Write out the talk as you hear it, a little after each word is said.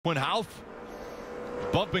When Houth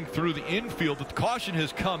bumping through the infield, the caution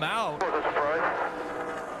has come out.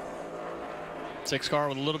 6 car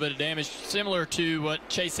with a little bit of damage, similar to what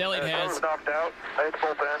Chase Elliott has. Knocked out. Hit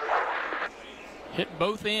both ends. Hit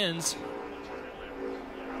both ends.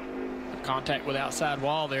 Contact with outside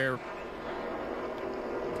wall there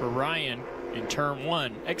for Ryan in turn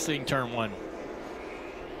 1, exiting turn 1.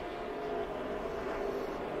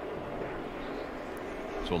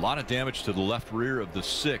 So a lot of damage to the left rear of the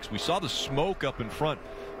 6. We saw the smoke up in front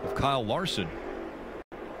of Kyle Larson.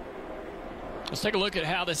 Let's take a look at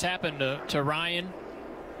how this happened to Ryan.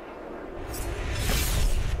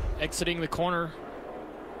 Exiting the corner.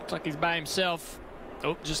 Looks like he's by himself.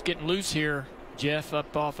 Oh, just getting loose here. Jeff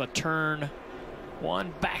up off a turn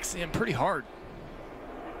 1, backs in pretty hard.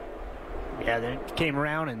 Yeah, then came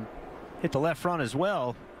around and hit the left front as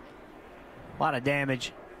well. A lot of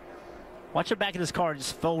damage. Watch the back of this car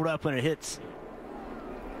just fold up when it hits.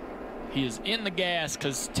 He is in the gas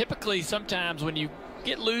because typically sometimes when you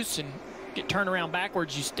get loose and get turned around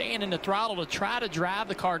backwards, you stand in the throttle to try to drive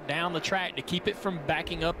the car down the track to keep it from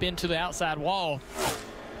backing up into the outside wall.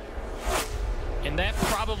 And that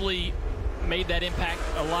probably made that impact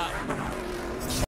a lot